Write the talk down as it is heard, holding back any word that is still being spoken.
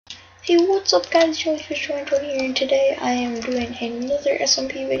Hey, what's up guys, Jellyfish24 here, and today I am doing another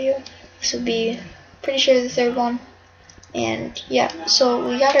SMP video. This will be, pretty sure, the third one. And yeah, so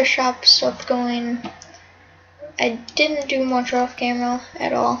we got our shop stuff going. I didn't do much off camera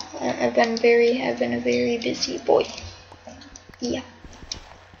at all. I've been a very busy boy. Yeah.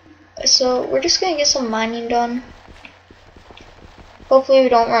 So we're just gonna get some mining done. Hopefully we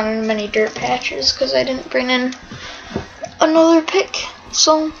don't run into many dirt patches, because I didn't bring in another pick,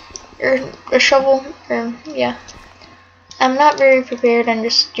 or a shovel, or yeah. I'm not very prepared. I'm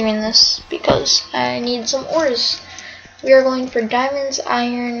just doing this because I need some ores. We are going for diamonds,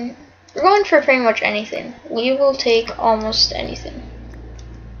 iron. We're going for pretty much anything. We will take almost anything.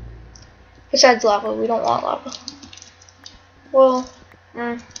 Besides lava. We don't want lava. Well,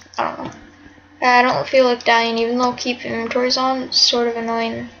 I don't know. I don't feel like dying, even though keep inventories on. It's sort of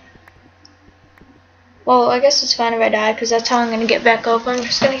annoying. Well, I guess it's fine if I die, because that's how I'm going to get back up. I'm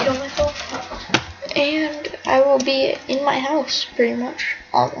just going to kill myself. And I will be in my house, pretty much.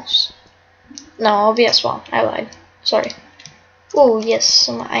 Almost. No, I'll be at spawn. I lied. Sorry. Oh, yes,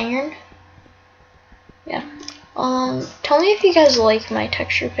 some iron. Yeah. Tell me if you guys like my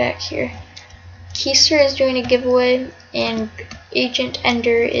texture pack here. Keister is doing a giveaway, and Agent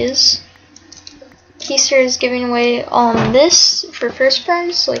Ender is. Keister is giving away this for first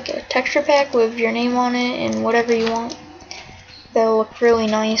prize, like a texture pack with your name on it and whatever you want. That'll look really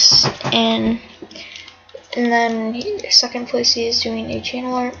nice. And then second place he is doing a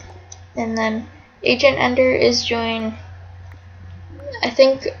channel art, and then Agent Ender is doing, I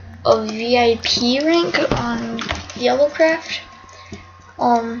think, a VIP rank on YellowCraft.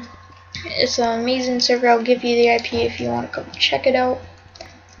 It's an amazing server. I'll give you the IP if you want to come check it out.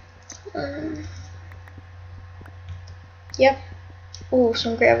 Yep. Ooh,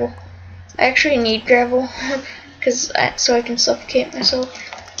 some gravel. I actually need gravel so I can suffocate myself.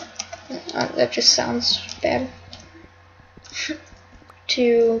 That just sounds bad.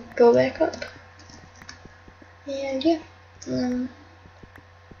 To go back up. And yeah. I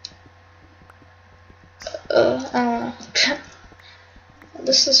don't know.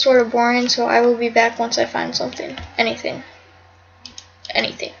 This is sort of boring, so I will be back once I find something. Anything.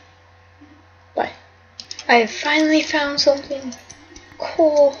 Bye. I have finally found something.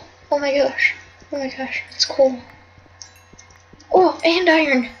 Coal. Oh my gosh. It's coal. Oh, and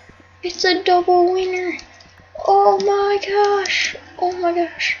iron. It's a double winner. Oh my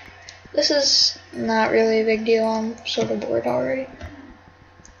gosh. This is not really a big deal. I'm sort of bored already.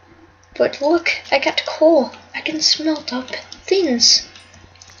 But look, I got coal. I can smelt up things.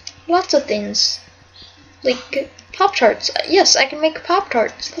 Lots of things. Like Pop-Tarts. Yes, I can make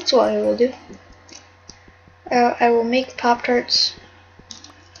Pop-Tarts. That's what I will do. I will make Pop-Tarts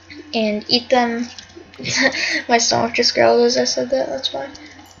and eat them. My stomach just growled as I said that, that's why.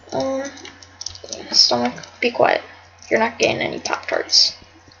 Stomach, be quiet. You're not getting any Pop-Tarts.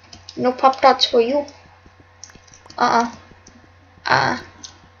 No Pop-Tarts for you. Nah.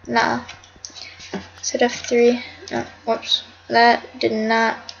 Is it F3? No, whoops. That did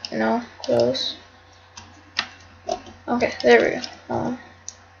not, no, close. Okay, there we go.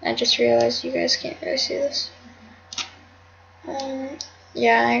 I just realized you guys can't really see this.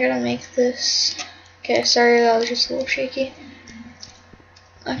 Yeah, I gotta make this. Okay, sorry, that was just a little shaky.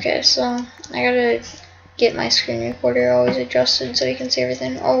 Okay, so I gotta get my screen recorder always adjusted so you can see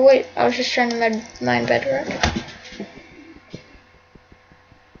everything. Oh wait, I was just trying to mine bedrock.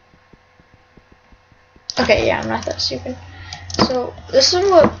 Okay, yeah, I'm not that stupid. So this is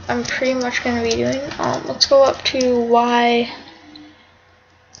what I'm pretty much gonna be doing. Let's go up to Y.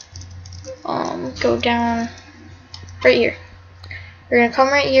 Go down right here. We're gonna come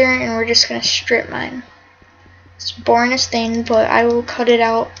right here and we're just gonna strip mine. It's the boringest thing, but I will cut it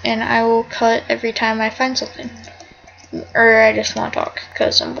out, and I will cut every time I find something. Or I just want to talk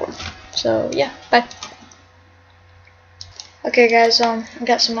because I'm bored. So yeah, bye. Okay guys, I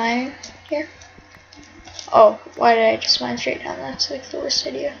got some iron here. Oh, why did I just mine straight down? That's like the worst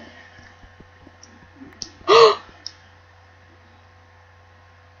idea.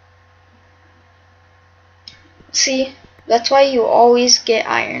 See, that's why you always get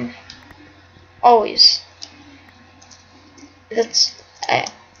iron. Always.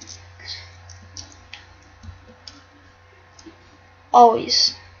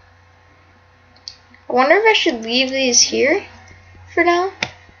 Always. I wonder if I should leave these here for now.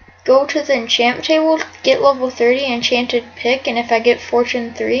 Go to the enchant table, get level 30 enchanted pick, and if I get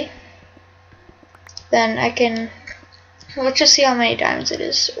fortune 3, then I can. Let's just see how many diamonds it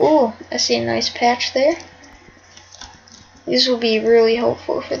is. Ooh, I see a nice patch there. These will be really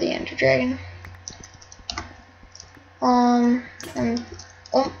helpful for the Ender Dragon. And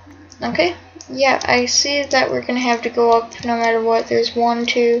oh, Okay, yeah, I see that we're gonna have to go up no matter what. There's 1,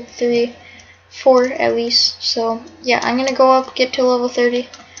 2, 3, 4 at least. So yeah, I'm gonna go up, get to level 30.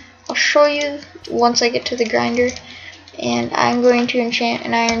 I'll show you once I get to the grinder, and I'm going to enchant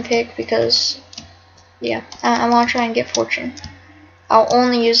an iron pick because yeah, I want to try and get fortune. I'll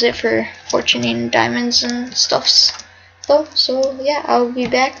only use it for fortuning diamonds and stuffs though. So yeah, I'll be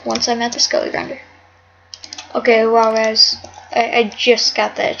back once I'm at the skelly grinder. Okay, wow guys, I just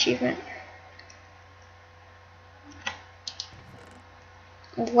got that achievement.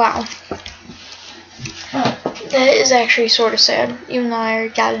 Wow. That is actually sort of sad, even though I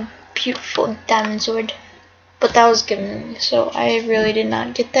got a beautiful diamond sword. But that was given to me, so I really did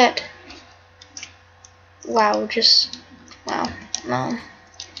not get that. Wow, just, wow, no.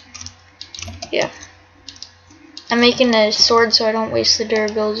 Yeah. I'm making a sword so I don't waste the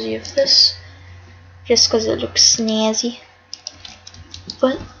durability of this, just because it looks snazzy.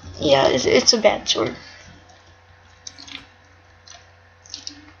 But, yeah, it's a bad sword.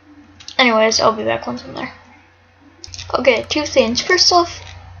 Anyways, I'll be back once I'm there. Okay, two things. First off,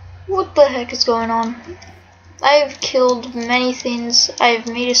 what the heck is going on? I've killed many things. I've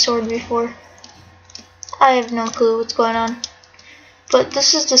made a sword before. I have no clue what's going on. But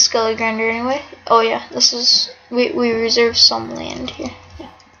this is the skelly grinder anyway. Oh yeah, this is, we reserved some land here, yeah,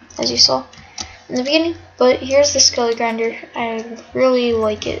 as you saw in the beginning. But here's the skelly grinder. I really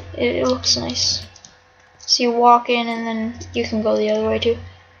like it. It looks nice. So you walk in and then you can go the other way too.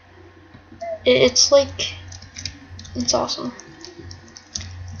 It's like, it's awesome.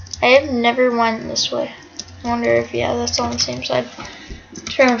 I have never went this way. I wonder if, yeah, that's on the same side.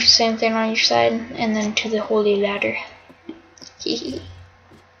 It's pretty much the same thing on each side, and then to the holy ladder.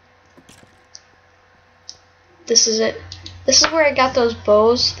 This is it. This is where I got those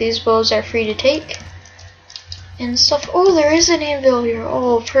bows. These bows are free to take and stuff. Oh, there is an anvil here.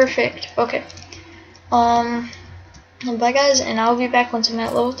 Oh, perfect. Okay. Bye guys, and I'll be back once I'm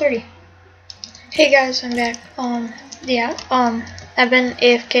at level 30. Hey guys, I'm back. Yeah, I've been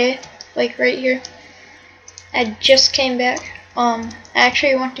AFK, like right here. I just came back. I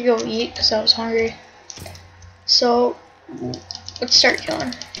actually went to go eat because I was hungry. So, let's start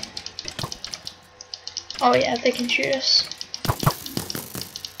killing. Oh yeah, they can shoot us.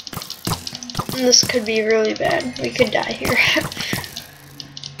 And this could be really bad. We could die here.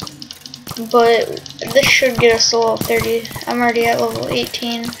 But this should get us to level 30. I'm already at level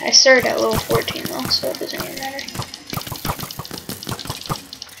 18. I started at level 14 though, so it doesn't even matter.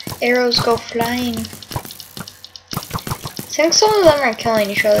 Arrows go flying. I think some of them are killing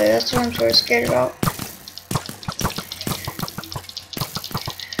each other. That's what I'm sort of scared about.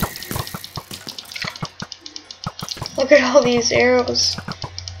 Look at all these arrows.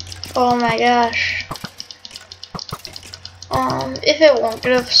 Oh my gosh. If it won't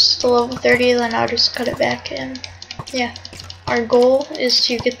get us to level 30, then I'll just cut it back, and yeah. Our goal is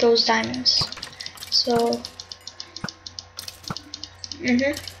to get those diamonds. So,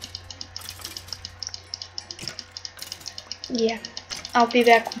 yeah. I'll be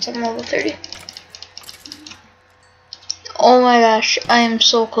back once I'm level 30. Oh my gosh, I am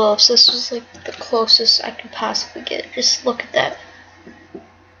so close. This was like the closest I could possibly get. Just look at that.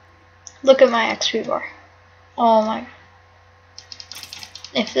 Look at my XP bar. Oh my.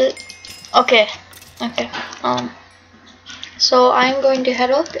 If it, okay. So I'm going to head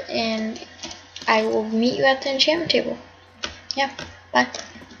up and I will meet you at the enchantment table. Yeah, bye.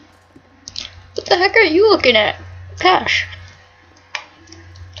 What the heck are you looking at? Gosh.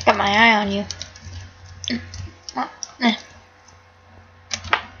 Got my eye on you.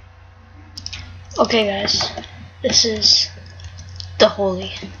 Okay guys, this is the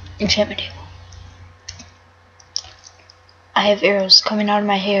holy enchantment table. I have arrows coming out of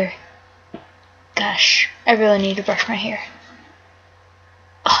my hair. Gosh, I really need to brush my hair.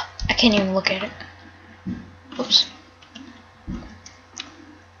 Oh, I can't even look at it. Oops.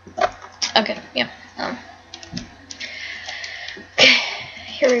 Okay, yeah. Okay,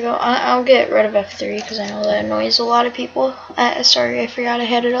 here we go. I'll get rid of F3 because I know that annoys a lot of people. Sorry, I forgot I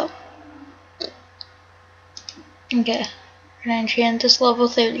had it up. Okay, we're gonna enchant this level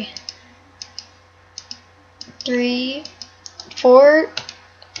 30. 3, 4,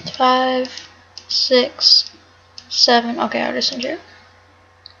 5, 6, 7. Okay, I'll just enchant.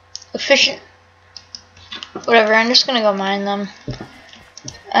 Efficient. Whatever, I'm just gonna go mine them.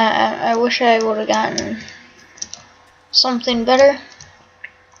 I wish I would have gotten something better,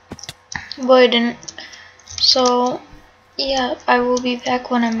 but I didn't. So, yeah, I will be back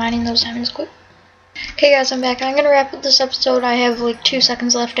when I'm mining those diamonds quick. Okay guys, I'm back. I'm gonna wrap up this episode. I have like 2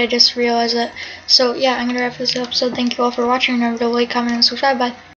 seconds left. I just realized that. So yeah, I'm gonna wrap this episode. Thank you all for watching. Remember to like, comment, and subscribe. Bye.